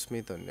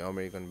एरोस्मिथ भन्ने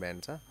अमेरिकन ब्यान्ड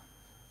छ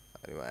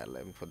अनि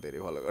उहाँहरूलाई पनि धेरै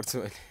फलो गर्छु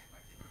मैले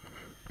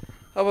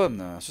अब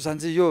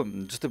सुशान्तजी यो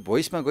जस्तो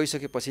भोइसमा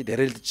गइसकेपछि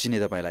धेरैले चिने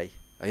तपाईँलाई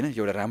होइन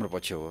एउटा राम्रो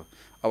पक्ष हो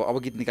अब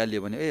गीत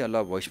निकालियो भने ल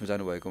भोइसमा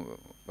जानुभएको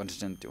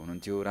कन्सिस्टेन्ट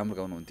हुनुहुन्थ्यो राम्रो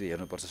गाउनुहुन्थ्यो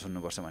हेर्नुपर्छ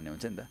सुन्नुपर्छ भन्ने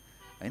हुन्छ नि त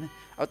होइन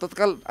अब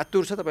तत्काल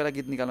आतुर छ तपाईँलाई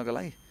गीत निकाल्नको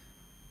लागि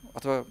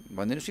अथवा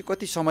भनिदिनुहोस् कि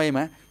कति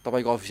समयमा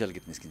तपाईँको अफिसियल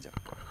गीत निस्किन्छ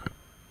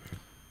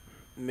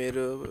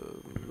मेरो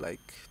लाइक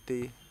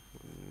त्यही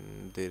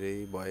धेरै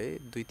भए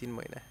 2-3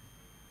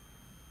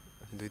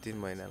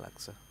 महिना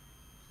लाग्छ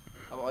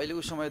अब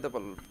अहिलेको समय त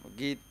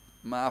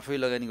गीतमा आफै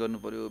लगानी गर्नु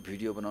पऱ्यो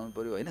भिडियो बनाउनु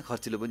पऱ्यो होइन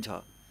खर्चिलो पनि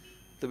छ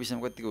त्यो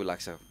विषयमा कतिको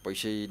लाग्छ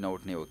पैसै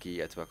नउठ्ने हो कि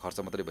अथवा खर्च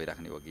मात्रै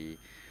भइराख्ने हो कि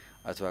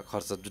अथवा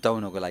खर्च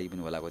जुटाउनको लागि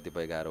पनि होला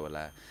कतिपय गाह्रो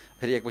होला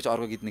फेरि एकपछि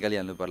अर्को गीत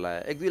निकालिहाल्नु पर्ला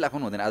 1-2 लाख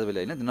पनि हुँदैन आजभोलि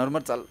होइन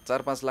नर्मल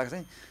 4-5 लाख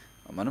चाहिँ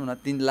भनौँ न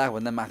 3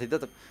 लाखभन्दा माथि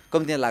त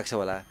कम्ती लाग्छ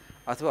होला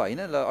अथवा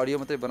होइन ल अडियो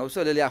मात्रै बनाउँछु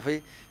अलिअलि आफै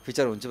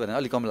फिचर हुन्छ भने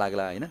अलिक कम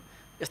लाग्ला होइन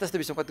यस्तो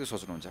विषयमा कतिको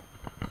सोच्नुहुन्छ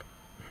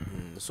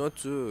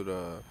सोच्छु र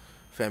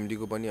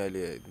फ्यामिलीको पनि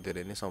अहिले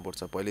धेरै नै सपोर्ट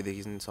छ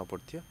पहिल्यैदेखि नै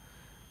सपोर्ट थियो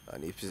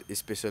अनि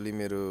स्पेसली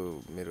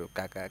मेरो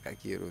काका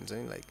काकीहरू हुन्छ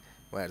नि लाइक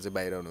उहाँहरू चाहिँ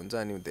बाहिर हुनुहुन्छ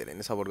अनि धेरै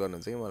नै सपोर्ट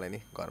गर्नुहुन्छ कि मलाई नि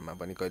घरमा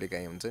पनि कहिले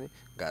काहीँ हुन्छ नि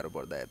गाह्रो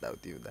पर्दा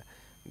यताउति हुँदा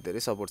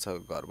धेरै सपोर्ट छ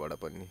घरबाट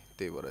पनि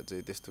त्यही भएर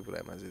चाहिँ त्यस्तो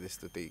कुरामा चाहिँ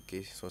त्यस्तो त्यही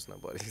केही सोच्न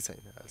परेको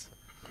छैन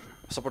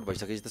सपोर्ट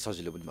भइसकेपछि त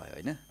सजिलो पनि भयो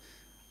होइन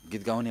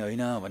गीत गाउने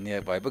होइन भन्ने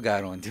भए पो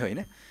गाह्रो हुन्थ्यो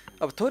होइन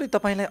अब थोरै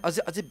तपाईँलाई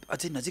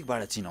अझै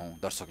नजिकबाट चिनाउँ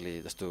दर्शकले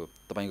जस्तो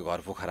तपाईँको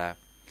घर पोखरा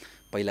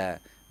पहिला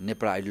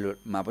नेपाल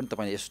आइडलमा पनि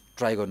तपाईँले यस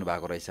ट्राई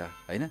गर्नुभएको रहेछ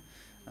होइन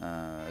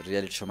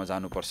रियालिटी सोमा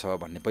जानुपर्छ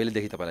भन्ने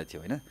पहिलेदेखि तपाईँलाई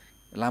थियो होइन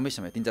लामै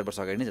समय 3-4 वर्ष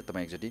अगाडि नै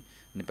तपाईँ एकचोटि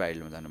नेपाल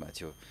आइडलमा जानुभएको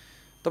थियो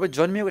तपाईँ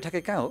जन्मिएको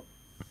ठ्याक्कै कहाँ हो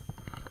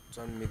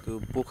जन्मेको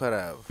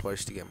पोखरा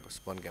फरेस्ट क्याम्पस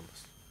वन क्याम्पस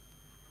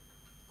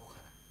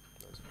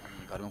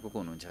घरमा को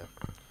हुनुहुन्छ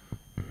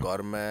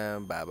घरमा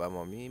बाबा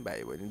मम्मी भाइ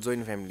बहिनी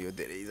जोइन्ट फ्यामिली हो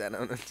धेरैजना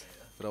हुनुहुन्छ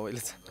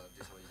रमाइलो छ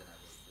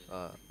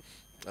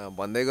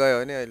भन्दै गयो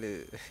भने अहिले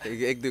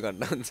 1-2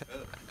 घन्टा हुन्छ।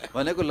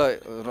 भनेको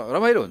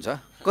रमाइलो हुन्छ।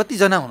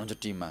 कतिजना हुनुहुन्छ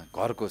टिममा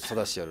घरको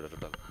सदस्यहरू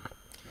टोटल?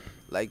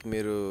 लाइक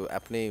मेरो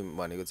आफ्नै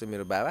भनेको चाहिँ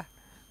मेरो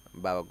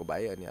बाबाको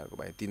भाइ अनि अर्को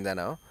भाइ 3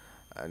 जना हो।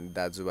 अनि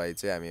दाजुभाइ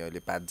चाहिँ हामी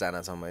अहिले 5 जना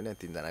छौँ होइन,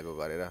 3 जनाको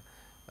गरेर।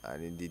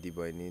 अनि दिदी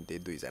बहिनी त्यही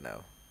 2 जना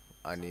हो।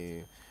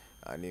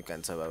 अनि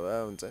कान्छा बाबा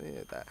हुन्छ नि,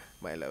 यता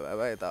माइला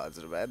बाबा, यता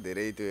हजुरबा,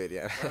 धेरै त्यो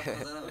एरिया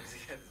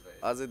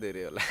अझै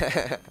धेरै होला।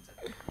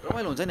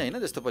 रमाइलो हुन्छ नि होइन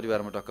त्यस्तो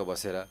परिवारमा टक्क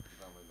बसेर।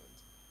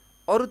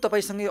 अरू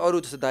तपाईँसँगै अरू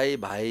जस्तो दाइ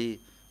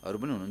भाइहरू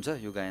पनि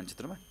हुनुहुन्छ यो गायन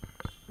क्षेत्रमा?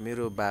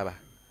 मेरो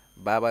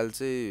बाबाले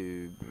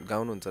चाहिँ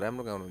गाउनुहुन्छ,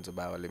 राम्रो गाउनुहुन्छ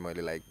बाबाले।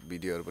 मैले लाइक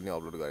भिडियोहरू पनि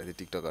अपलोड गरेको थिएँ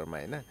टिकटकहरूमा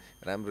होइन,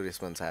 राम्रो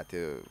रेस्पोन्स आएको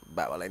थियो।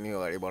 बाबालाई नि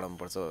अगाडि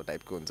बढाउनुपर्छ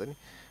टाइपको हुन्छ नि।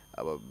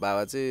 अब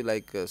बाबा चाहिँ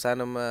लाइक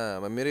सानोमा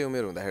अब मेरै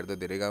उमेर हुँदाखेरि त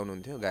धेरै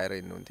गाउनुहुन्थ्यो, गाएर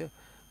हिँड्नुहुन्थ्यो।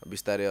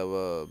 बिस्तारै अब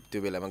त्यो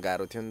बेलामा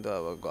गाह्रो थियो नि त,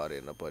 अब घर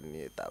हेर्न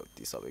पर्ने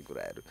यताउति सबै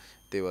कुराहरू।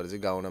 त्यही भएर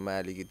चाहिँ गाउनमा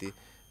अलिकति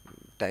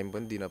टाइम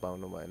पनि दिन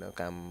पाउनु भएन,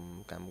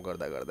 काम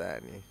गर्दा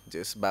अनि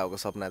जस बाबाको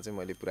सपना चाहिँ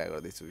मैले पुरा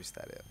गर्दैछु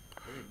बिस्तारै।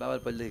 बाबाले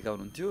पहिलेदेखि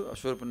गाउनुहुन्थ्यो,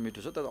 स्वर पनि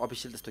मिठो छ, तर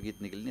अफिसियल त्यस्तो गीत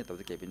निक्लिने यता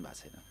केही पनि भएको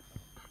छैन।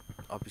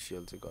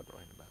 अफिसियल चाहिँ गर्नु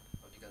भएन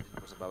बाबा।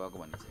 निकालिदिनुपर्छ बाबाको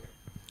भन्ने चाहिँ।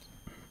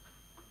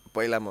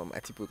 पहिला म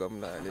माथि पुगौँ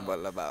न अनि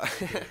बल्ल बाबा।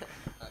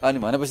 अनि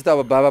भनेपछि त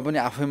अब बाबा पनि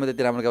आफैमा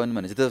त्यति राम्रो गाउने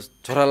भनेपछि त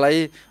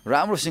छोरालाई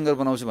राम्रो सिङ्गर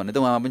बनाउँछु भन्ने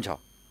त उहाँमा पनि छ,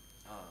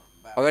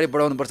 अगाडि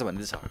बढाउनुपर्छ भन्ने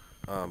त छ।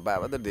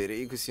 बाबा त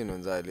धेरै खुसी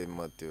हुनुहुन्छ अहिले।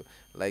 म त्यो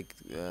लाइक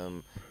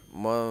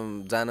म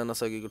जान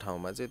नसकेको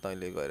ठाउँमा चाहिँ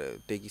तैँले गएर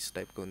टेकिस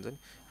टाइपको हुन्छ नि,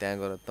 त्यहाँ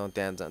गएर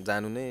त्यहाँ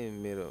जानु नै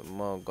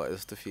म गए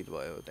जस्तो फिल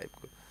भयो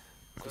टाइपको।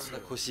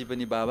 खुसी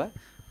पनि बाबा।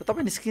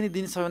 तपाईँ निस्किने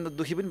दिन सबैभन्दा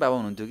दुःखी पनि बाबा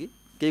हुनुहुन्थ्यो कि?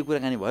 केही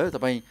कुराकानी भयो,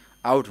 तपाईँ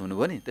आउट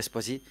हुनुभयो नि,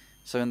 त्यसपछि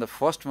सबैभन्दा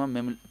फर्स्टमा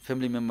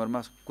फ्यामिली मेम्बरमा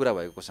कुरा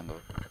भएको कोसँग हो?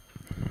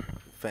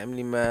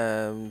 फ्यामिलीमा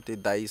त्यही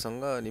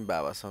दाईसँग अनि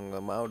बाबासँग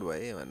म आउट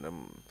भएँ भनेर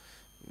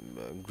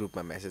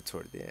ग्रुपमा मेसेज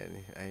छोडिदिएँ।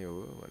 अनि आयो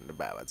हो भनेर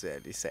बाबा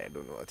चाहिँ अलिक स्याड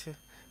हुनुभएको थियो।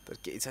 तर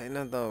केही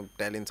छैन, त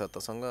ट्यालेन्ट छ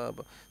तसँग, अब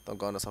त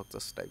गर्न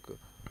सक्छस् टाइपको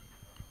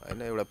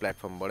होइन। एउटा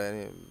प्लेटफर्मबाट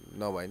नि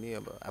नभए नि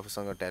अब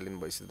आफूसँग ट्यालेन्ट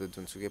भइसक्यो त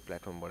जुनसुकै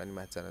प्लेटफर्मबाट नि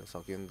माथि जान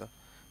सक्यो नि त।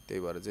 त्यही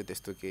भएर चाहिँ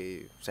त्यस्तो केही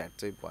स्याड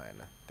चाहिँ भएन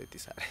त्यति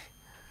साह्रै।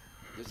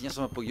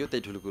 यहाँसम्म पुग्यो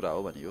त्यही ठुलो कुरा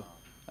हो भनियो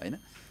होइन?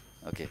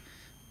 ओके,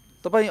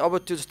 तपाईँ अब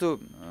त्यो जस्तो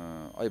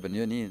अहिले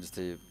भनियो नि,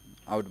 जस्तै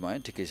आउट भयो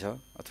ठिकै छ,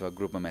 अथवा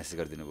ग्रुपमा मेसेज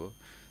गरिदिनु भयो,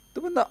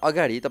 त्योभन्दा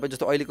अगाडि तपाईँ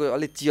जस्तो अहिलेको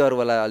अलिक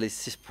चियरवाला अलिक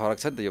फरक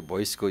छ नि त यो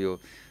भोइसको यो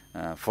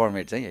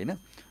फर्मेट चाहिँ होइन?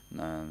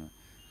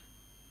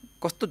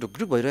 कस्तो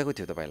ढुकढुक भइरहेको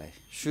थियो तपाईँलाई?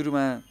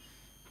 सुरुमा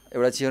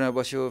एउटा चेयरमा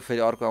बस्यो,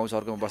 फेरि अर्को आउँछ,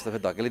 अर्कोमा बस्दा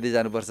फेरि धकेलिँदै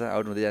जानुपर्छ,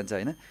 आउट हुँदै जान्छ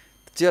होइन?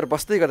 चेयर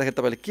बस्दै गर्दाखेरि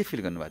तपाईँले के फिल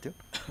गर्नुभएको थियो?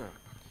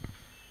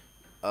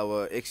 अब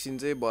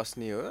एकछिन चाहिँ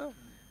बस्ने हो,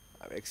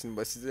 अब एकछिन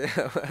बसी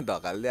चाहिँ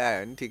धकाल्दै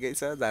आयो भने ठिकै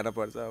छ,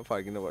 जानुपर्छ,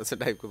 फर्किनुपर्छ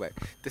टाइपको भाइ।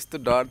 त्यस्तो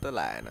डर त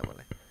लागेन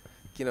मलाई,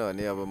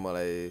 किनभने अब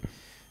मलाई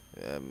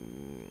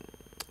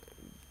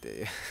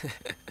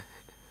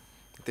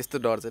त्यस्तो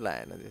डर चाहिँ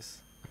लागेन। त्यस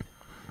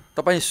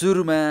तपाईँ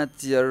सुरुमा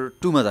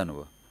चियर 2 मा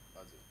जानुभयो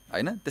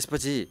होइन?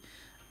 त्यसपछि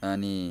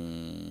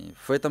अनि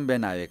फैतम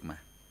ब्यान्ड आयो 1 मा,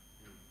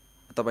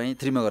 तपाईँ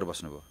 3 मा गएर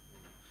बस्नुभयो।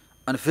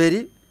 अनि फेरि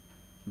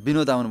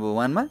विनोद आउनुभयो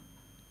 1 मा,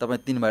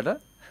 तपाईँ 3 बाट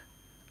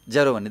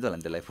 0 भन्ने त होला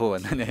नि त्यसलाई, 4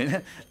 भन्दा नि होइन?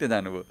 त्यो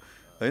जानुभयो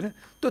होइन?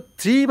 त्यो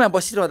 3 मा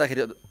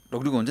बसिरहँदाखेरि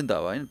ढुकढुक हुन्छ नि त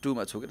अब होइन? 2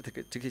 मा छोकेर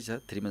ठिकै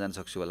छ, 3 मा जान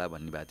सक्छु होला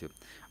भन्ने भएको थियो।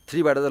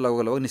 3 बाट त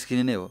लगभग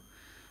निस्किने नै हो।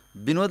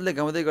 विनोदले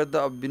गाउँदै गर्दा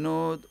अब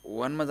विनोद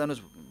 1 मा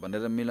जानुहोस्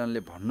भनेर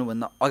मिलनले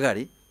भन्नुभन्दा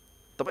अगाडि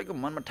तपाईँको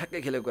मनमा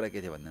ठ्याक्कै खेलेको कुरा के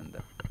थियो भन्दा नि त?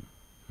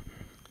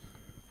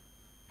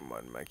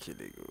 मनमा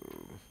खेलेको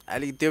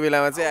अलिक त्यो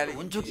बेलामा चाहिँ अलिक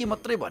हुन्छु कि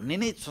मात्रै भन्ने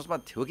नै सोचमा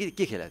थियो कि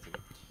के खेलेको थियो?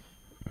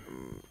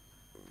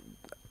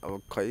 अब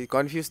खै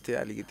कन्फ्युज थिएँ,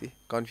 अलिकति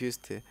कन्फ्युज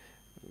थिएँ,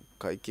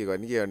 खै के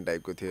गर्ने के गर्ने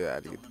टाइपको थियो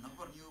अलिकति।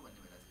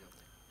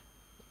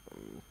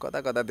 कता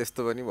कता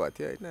त्यस्तो पनि भएको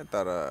थियो होइन?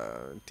 तर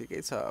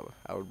ठिकै छ, अब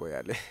आउट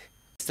भइहालेँ।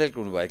 सेलेक्ट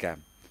हुनुभएका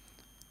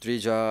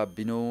त्रिजा,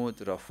 विनोद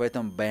र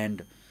फैतम ब्यान्ड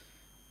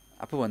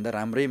आफूभन्दा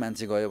राम्रै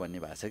मान्छे गयो भन्ने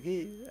भएको छ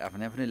कि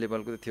आफ्नै आफ्नै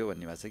लेभलको थियो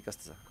भन्ने भएको छ कि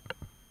कस्तो छ?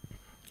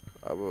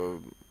 अब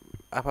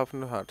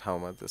आफ्नो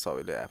ठाउँमा त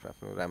सबैले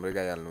आफ्नो राम्रै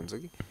गाइहाल्नुहुन्छ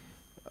कि,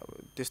 अब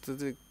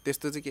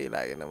त्यस्तो चाहिँ केही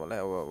लागेन मलाई।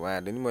 अब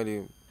उहाँहरूले नि मैले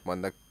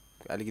भन्दा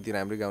अलिकति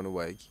राम्रै गाउनु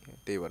भयो कि,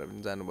 त्यही भएर पनि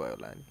जानुभयो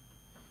होला नि,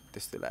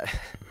 त्यस्तै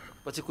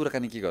लाग्यो। पछि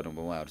कुराकानी के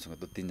गर्नुभयो उहाँहरूसँग,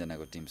 त्यो 3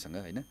 जनाको टिमसँग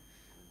होइन?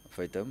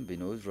 फैतम,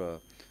 विनोद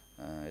र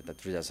यता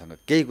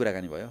त्रिजासँग केही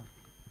कुराकानी भयो?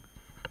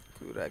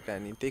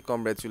 कुराकानी त्यही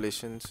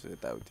कङ्ग्रेचुलेसन्स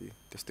यताउति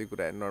त्यस्तै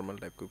कुराहरू, नर्मल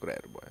टाइपको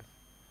कुराहरू भयो।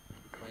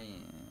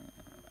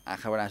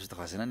 आँखाबाट आँसु त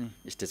खसेन नि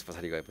स्टेज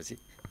पछाडि गएपछि?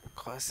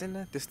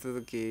 खसेन, त्यस्तो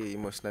त केही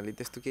इमोसनली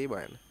त्यस्तो केही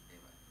भएन।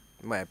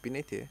 म ह्याप्पी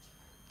नै थिएँ,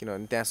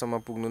 किनभने त्यहाँसम्म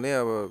पुग्नु नै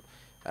अब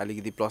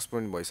अलिकति प्लस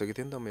पोइन्ट भइसकेको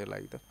थियो नि त मेरो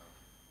लागि त।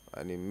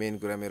 अनि मेन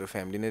कुरा मेरो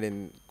फ्यामिली नै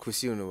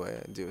खुसी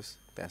हुनुभयो, जे होस्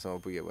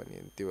त्यहाँसम्म पुग्यो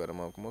भने, त्यो भएर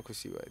म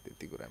खुसी भएँ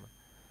त्यति कुरामा।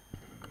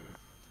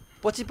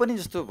 पछि पनि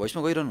जस्तो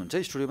भोइसमा गइरहनुहुन्छ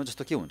स्टुडियोमा,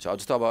 जस्तो के हुन्छ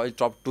जस्तो अब अहिले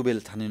टप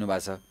 12 छानिनु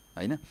भएको छ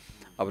होइन?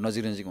 अब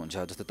नजिक हुन्छ,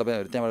 जस्तो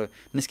तपाईँहरू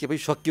त्यहाँबाट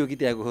निस्केपछि सकियो कि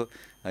त्यहाँको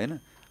होइन?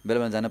 बेला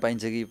बेला जान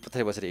पाइन्छ कि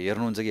पछाडि बसेर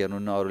हेर्नुहुन्छ कि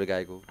हेर्नुहुन्न अरूले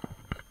गाएको?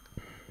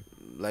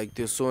 लाइक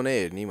त्यो सो नै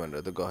हेर्ने भनेर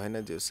त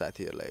गएन, त्यो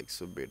साथीहरूलाई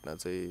यसो भेट्न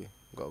चाहिँ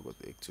गएको त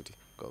एकचोटि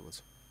गएको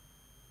छु।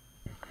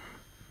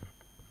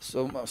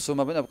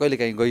 सोमा पनि अब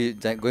कहिलेकाहीँ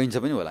गइन्छ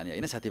पनि होला नि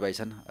होइन, साथीभाइ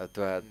छन्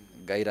अथवा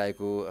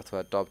गाइरहेको अथवा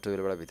टप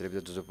टेबलबाट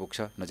भित्रभित्र जो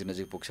पुग्छ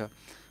नजिक पुग्छ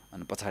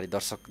अनि पछाडि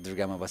दर्शक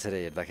दुर्गामा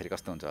बसेर हेर्दाखेरि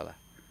कस्तो हुन्छ होला,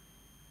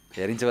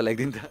 हेरिन्छ होला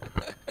एकदिन त?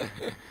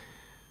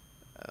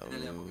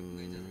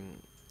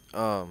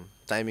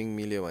 टाइमिङ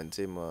मिल्यो भने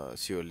चाहिँ म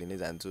स्योरली नै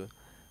जान्छु।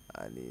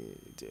 अनि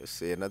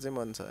हेर्न चाहिँ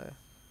मन छ,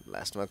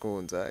 लास्टमा को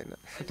हुन्छ होइन।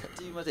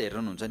 टिममा चाहिँ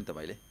हेर्नुहुन्छ नि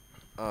तपाईँले?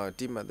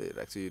 टिममा त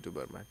हेरिरहेको छु,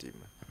 युट्युबरमा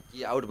टिममा।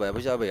 कि आउट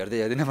भएपछि अब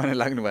हेर्दैन भनेर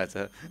लाग्नु भएको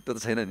छ? त्यो त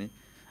छैन नि,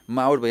 म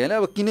आउट भइहालेँ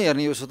अब किन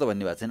हेर्ने यो सो त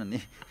भन्ने भएको छैन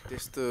नि?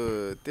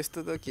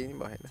 त्यस्तो त केही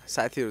भएन,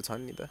 साथीहरू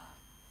छन् नि त,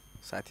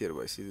 साथीहरू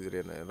भएपछि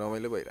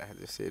रमाइलो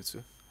भइरहेको छ, हेर्छु।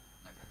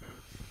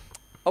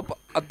 अब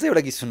अझै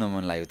एउटा गीत सुन्न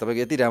मन लाग्यो,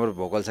 तपाईँको यति राम्रो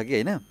भोकल छ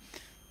कि होइन,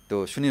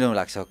 त्यो सुनिरहनु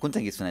लाग्छ, कुन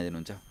चाहिँ गीत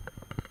सुनाइदिनुहुन्छ?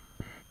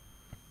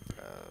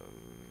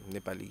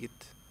 नेपाली गीत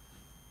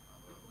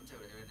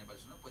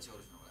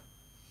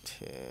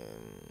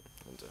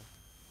हुन्छ।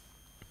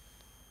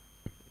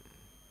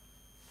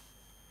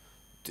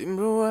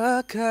 तिम्रो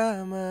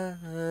आँखामा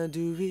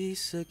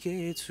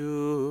डुबिसकेछु,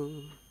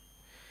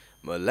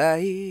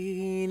 मलाई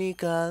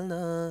निकाल्न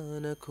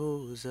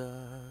नखोज,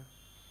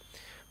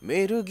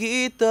 मेरो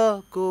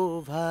गीतको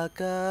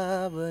भाका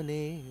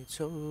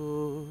बनेछौ,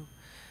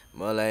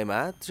 मलाई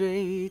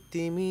मात्रै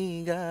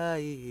तिमी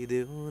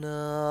गाइदेऊ न,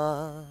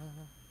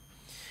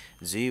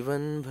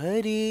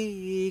 जीवनभरिका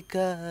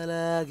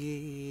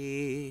लागि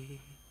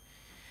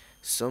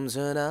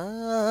सम्झना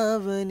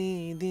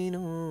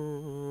बनिदिनु,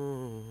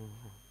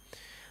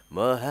 म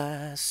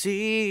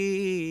हाँसिदेऊला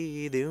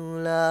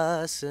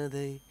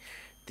सधैँ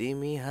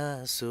तिमी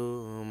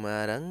हाँसोमा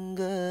रङ्ग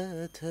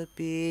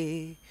थपी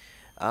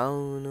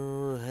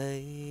आउनु है।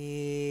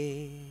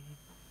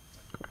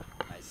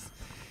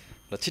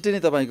 र छिट्टै नै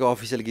तपाईँको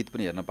अफिसियल गीत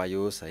पनि हेर्न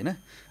पाइयोस् होइन।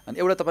 अनि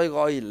एउटा तपाईँको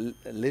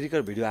अहिले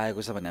लिरिकल भिडियो आएको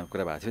छ भन्ने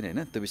कुरा भएको थियो नि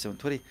होइन, त्यो विषयमा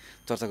थोरै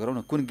चर्चा गरौँ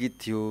न, कुन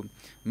गीत थियो,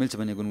 मिल्छ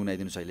भने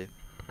गुनगुनाइदिनुहोस् अहिले।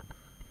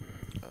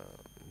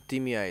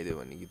 तिमी आइदेऊ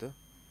भन्ने गीत हो।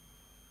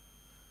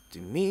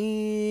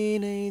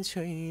 तिमी नै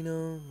छैनौ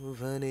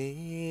भने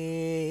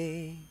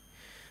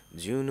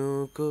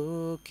जुनुको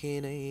के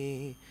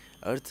नै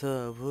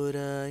अर्थ भो र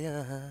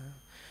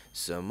यहाँ,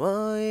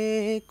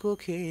 समयको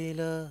खेल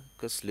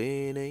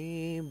कसले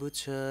नै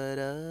बुझ्छ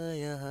र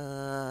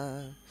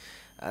यहाँ,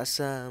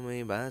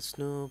 आशामै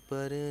बाँच्नु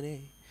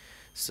पर्ने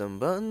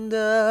सम्बन्ध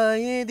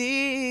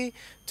यदि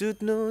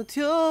टुट्नु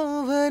थियो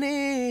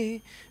भने,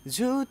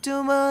 झुटो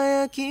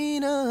माया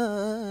किन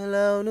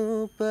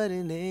लाउनु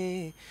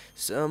पर्ने,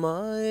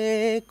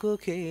 समयको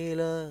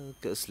खेल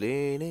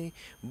कसले नै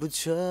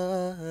बुझ्छ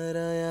र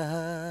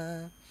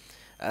यहाँ,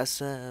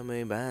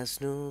 आशामै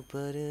बाँच्नु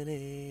पर्ने।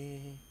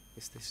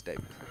 यस्तै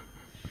टाइपको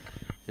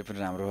यो पनि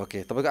राम्रो हो।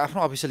 के तपाईँको आफ्नो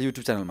अफिसियल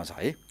युट्युब च्यानलमा छ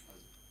है?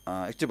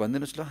 एकचोटि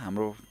भनिदिनुहोस् ल,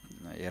 हाम्रो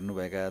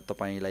हेर्नुभएका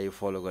तपाईँलाई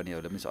फलो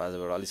गर्नेहरूले पनि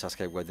आजबाट अलिक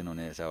सब्सक्राइब गरिदिनु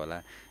हुनेछ होला।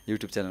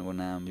 युट्युब च्यानलको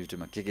नाम,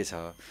 युट्युबमा के छ,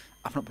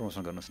 आफ्नो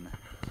प्रमोसन गर्नुहोस् न।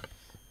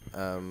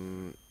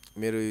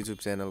 मेरो युट्युब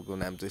च्यानलको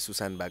नाम चाहिँ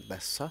सुशान्त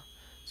बागदास छ,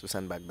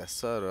 सुशान्त बागदास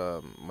छ, र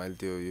मैले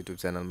त्यो युट्युब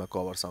च्यानलमा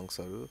कभर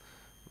सङ्ग्सहरू,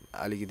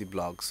 अलिकति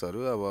ब्लग्सहरू,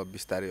 अब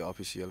बिस्तारै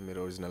अफिसियल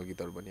मेरो ओरिजिनल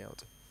गीतहरू पनि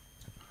आउँछ।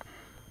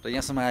 र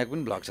यहाँसम्म आएको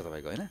पनि ब्लग छ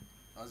तपाईँको होइन?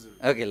 हजुर।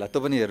 ओके ल, त्यो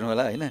पनि हेर्नु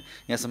होला होइन।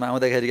 यहाँसम्म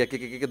आउँदाखेरिका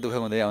के दुःख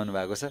हुँदै आउनु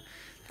भएको छ,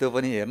 त्यो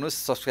पनि हेर्नुहोस्,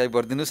 सब्सक्राइब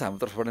गरिदिनुहोस् हाम्रो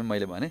तर्फबाट।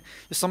 मैले भने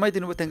यो समय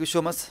दिनुभयो, थ्याङ्क यू सो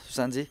मच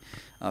सुशान्तजी।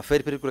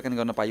 फेरि कुराकानी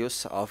गर्न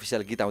पाइयोस्,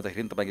 अफिसियल गीत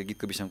आउँदाखेरि तपाईँको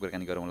गीतको विषयमा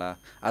कुराकानी गरौँला।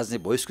 आज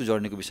चाहिँ भोइसको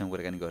जर्नीको विषयमा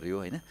कुराकानी गरियो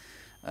होइन।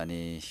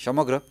 अनि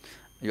समग्र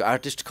यो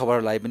आर्टिस्ट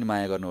खबरलाई पनि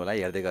माया गर्नु होला,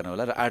 हेर्दै गर्नु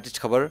होला। र आर्टिस्ट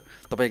खबर,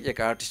 तपाईँ एक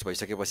आर्टिस्ट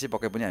भइसकेपछि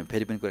पक्कै पनि हामी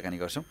फेरि पनि कुराकानी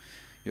गर्छौँ।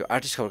 यो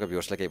आर्टिस्ट खबरका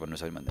भ्युअर्सलाई केही भन्नु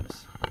छ भने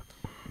भनिदिनुहोस्।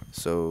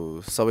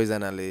 सो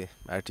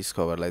सबैजनाले आर्टिस्ट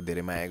खबरलाई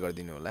धेरै माया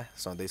गरिदिनु होला,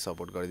 सधैँ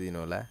सपोर्ट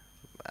गरिदिनु होला,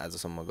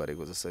 आजसम्म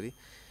गरेको जसरी।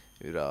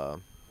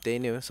 र त्यही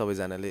नै हो,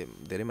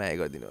 सबैजनाले धेरै माया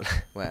गरिदिनु होला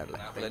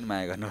उहाँहरूलाई, आफूलाई पनि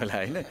माया गर्नु होला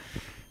होइन।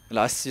 ल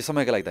हस्, यो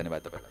समयको लागि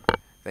धन्यवाद तपाईँलाई।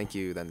 थ्याङ्क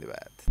यू,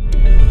 धन्यवाद।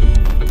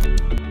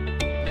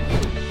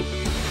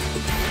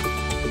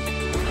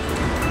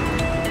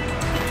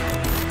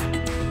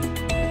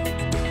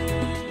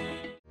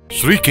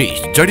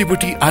 श्रीकेश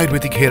जडीबुटी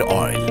आयुर्वेदिक हेयर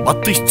ऑयल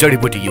 32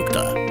 जडीबुटी युक्त,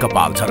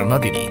 कपाल झर्न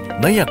नदिने,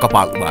 नयाँ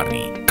कपाल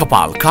उमार्ने,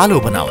 कपाल कालो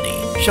बनाउने,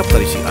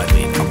 सप्तऋषि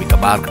आयुर्वेद अम्बिका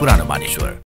पार्क पुरानो मानेश्वर।